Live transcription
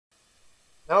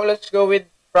Now, let's go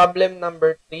with problem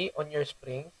number 3 on your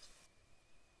springs.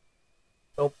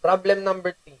 So, problem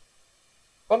number 3.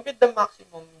 Compute the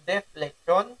maximum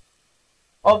deflection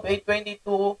of a 22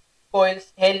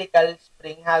 coils helical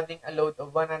spring having a load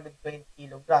of 120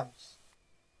 kilograms.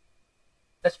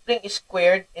 The spring is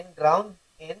squared and ground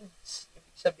ends.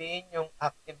 Ibig sabihin yung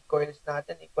active coils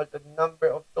natin equal to the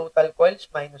number of total coils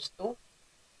minus 2.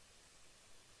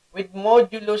 With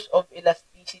modulus of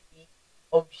elasticity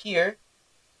of shear,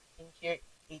 in here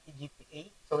 80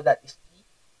 GPa, so that is E.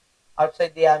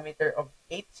 Outside diameter of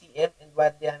 8 cm and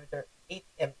wide diameter 8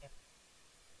 mm.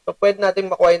 So, pwede natin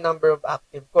makuha yung number of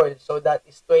active coils. So, that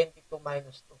is 22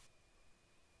 minus 2.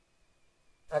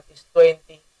 That is 20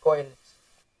 coils.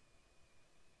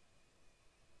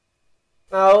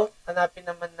 Now, hanapin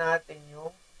naman natin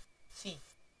yung C.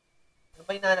 Ano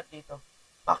ba hinahanap dito?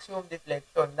 Maximum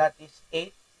deflection. That is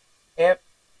 8 F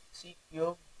C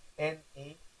cube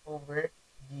NA over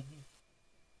GD.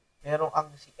 Meron ang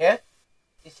si F,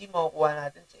 si C makukuha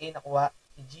natin, si A nakuha,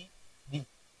 si G, D.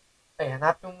 Okay,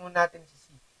 hanapin muna natin si C.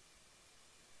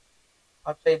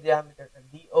 Outside diameter na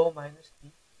DO minus D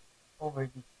over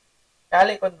D.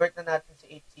 Kaya convert na natin si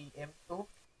 8 cm to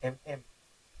mm.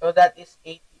 So, that is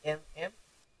 80 mm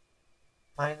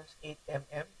minus 8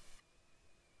 mm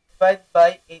divided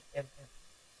by 8 mm.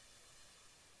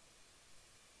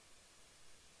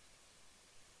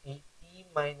 80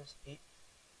 minus 8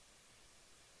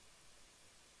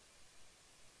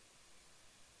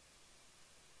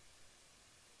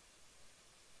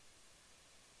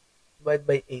 divided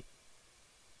by 8.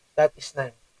 That is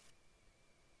 9.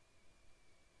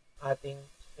 Ating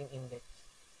spring index.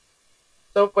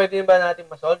 So, pwede ba natin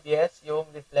masolve? Yes, yung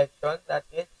deflection, that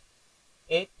is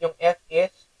 8. Yung F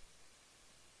is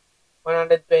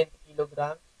 120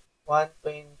 kilograms.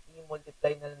 120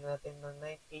 multiply na lang natin ng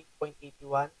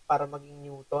 98.81 para maging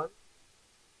Newton.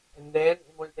 And then,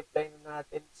 multiply na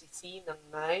natin si C ng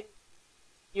 9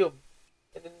 cube.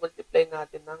 And then, multiply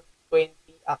natin ng 20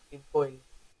 active coil.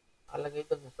 Alagay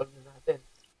ito, nasolve na natin.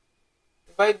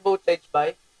 Divide both sides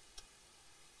by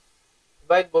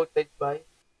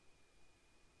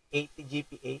 80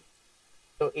 GPa.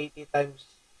 So, 80 times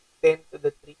 10 to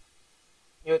the 3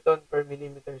 Newton per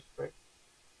millimeter squared.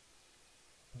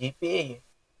 GPa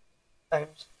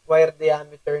times wire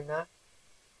diameter na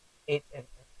 8 mm.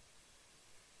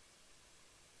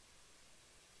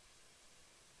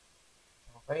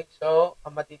 Okay, so,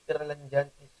 ang matitira lang dyan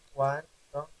is 1.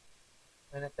 So,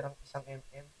 may natirang isang mm,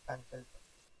 cancel to.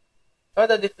 So,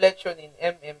 the deflection in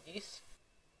mm is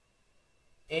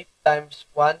 8 times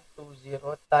 120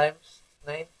 times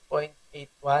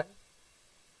 9.81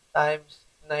 times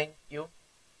 9 cube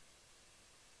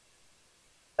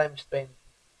times 20.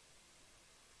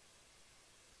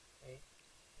 Okay.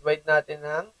 Divide natin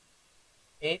ng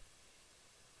 8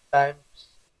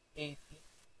 times 80,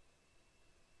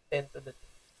 10 to the 3.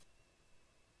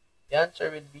 The answer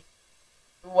will be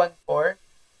 214.5447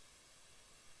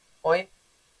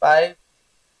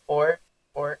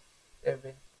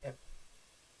 mm.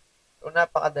 So,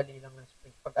 napakadali lang ng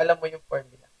spring. Pag alam mo yung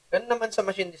formula. Ganun naman sa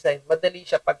machine design, madali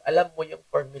siya pag alam mo yung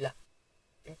formula.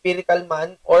 Empirical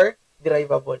man or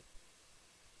derivable.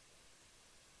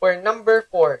 For number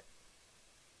 4,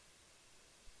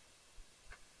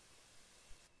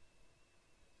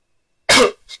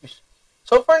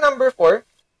 so for number 4,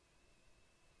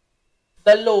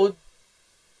 the load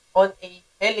on a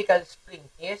helical spring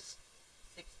is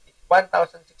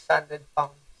 1,600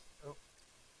 pounds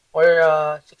or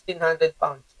 1,600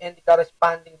 pounds, and the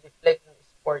corresponding deflection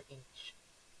is 4 inch.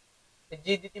 The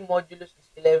GDT modulus is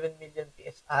 11 million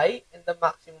psi, and the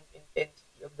maximum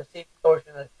intensity of the safe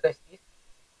torsional stress is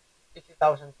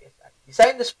 60,000 psi.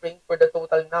 Design the spring for the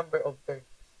total number of turns.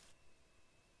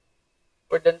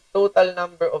 For the total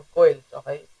number of coils,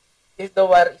 okay? If the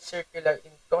wire is circular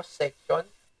in cross-section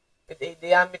with a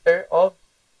diameter of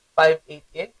 5/8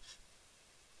 inch,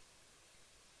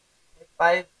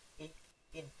 5/8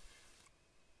 inch.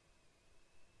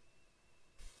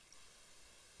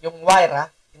 Yung wire,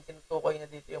 yung tinutukoy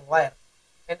na dito yung wire.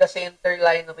 And the center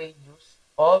line radius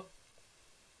of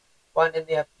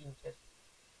 1.5 inches.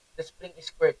 The spring is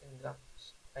squared in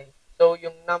grams. Okay? So,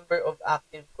 yung number of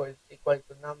active coils equal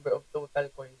to number of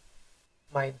total coils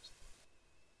minus 2.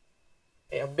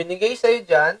 Okay, ang binigay sa'yo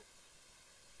dyan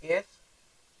is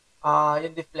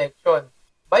yung deflection.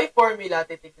 By formula,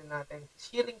 titignan natin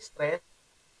shearing stress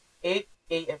 8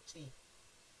 kFc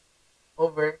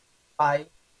over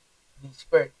pi d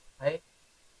squared. Okay?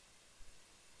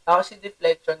 Tapos yung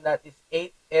deflection, that is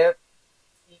 8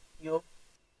 Fc cube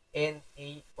Na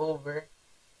over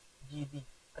GD.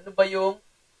 Ano ba yung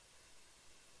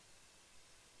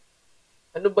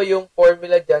Ano ba yung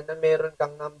formula dyan na meron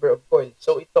kang number of coils?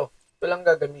 So, ito lang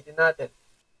gagamitin natin.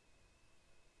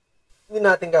 Hindi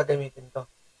natin gagamitin to.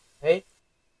 Okay?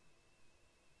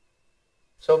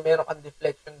 So, meron kang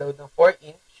deflection daw ng 4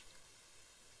 inch.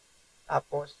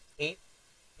 Tapos, 8.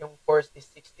 Yung force is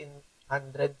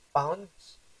 1,600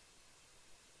 pounds.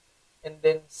 And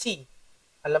then, C.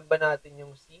 Alam ba natin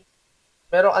yung C?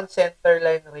 Meron kang center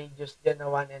line radius dyan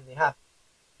na 1.5.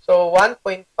 So,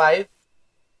 1.5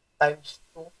 times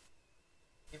 2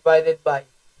 divided by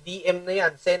DM na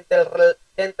yan. Center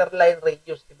line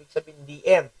radius. Ibig sabihin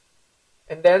DM.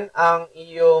 And then, ang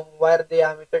iyong wire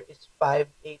diameter is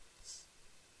 5/8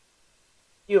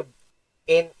 cube.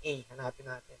 NA. Hanapin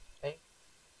natin. Okay?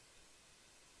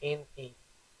 NA.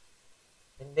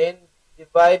 And then,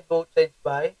 divide both sides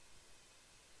by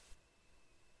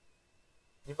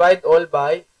divide all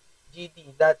by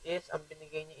GD. That is, ang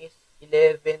binigay niya is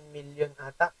 11 million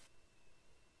ata.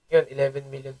 Yun, 11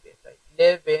 million PSI.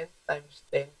 11 times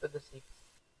 10 to the 6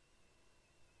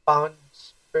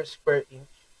 pounds per square inch.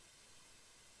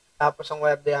 Tapos, ang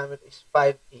wire diameter is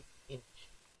 5/8 inch.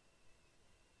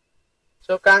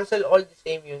 So, cancel all the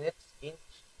same units.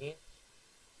 Inch, inch,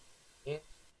 inch,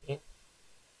 inch.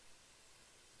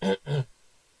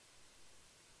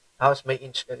 Tapos, may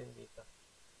inch ka rin dito.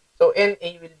 So,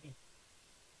 NA will be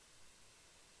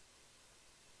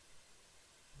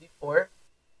D4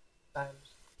 times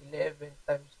 11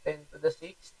 times 10 to the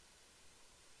 6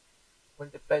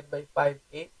 multiplied by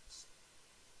 5/8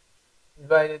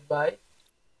 divided by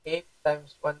 8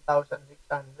 times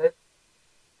 1,600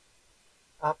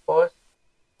 tapos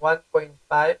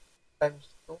 1.5 times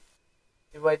 2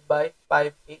 divided by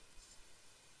 5/8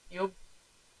 cube.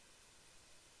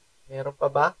 Meron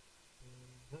pa ba?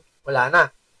 Wala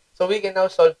na. So we can now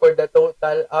solve for the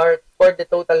total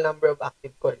number of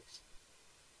active coils.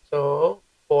 So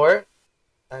 4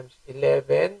 times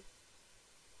 11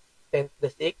 10 to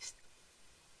the 6th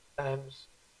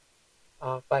times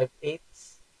 5/8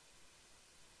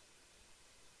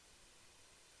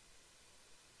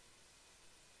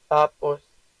 tapos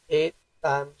 8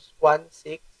 times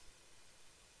 1/6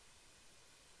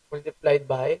 multiplied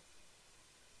by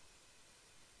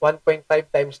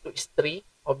 1.5 times 2 is 3,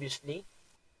 obviously.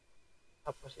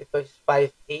 Tapos ito is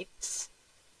 5/8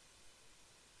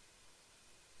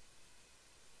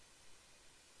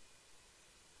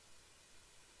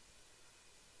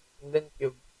 and then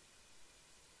cube.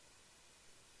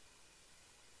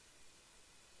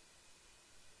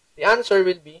 The answer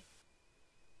will be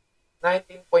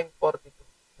 19.42.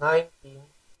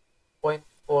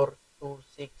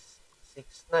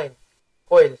 19.42669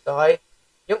 coils. Okay?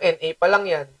 Yung NA pa lang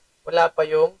yan. Wala pa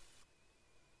yung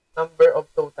number of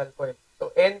total coils. So,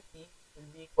 NP will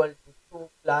be equal to 2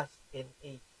 plus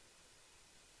NA.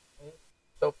 Okay?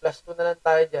 So, plus 2 na lang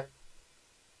tayo dyan.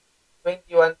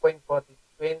 21.40.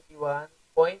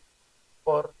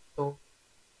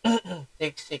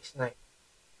 21.42669.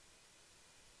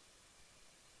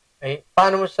 Okay?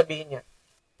 Paano mo sabihin yan?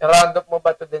 I-round up mo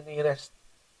ba to the nearest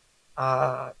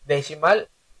decimal?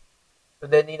 To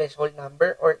the nearest whole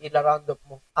number? Or i-round up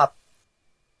mo up?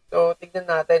 So, tignan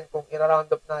natin kung i-round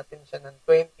up natin siya ng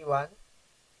 21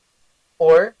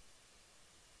 or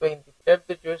 20. You have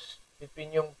to choose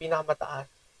between yung pinakamataas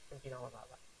at yung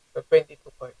pinakamababa. So, 22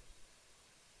 coils.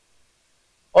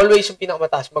 Always yung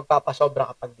pinakamataas, magpapasobra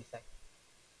kapag design.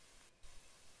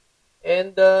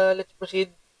 And let's proceed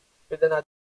with another.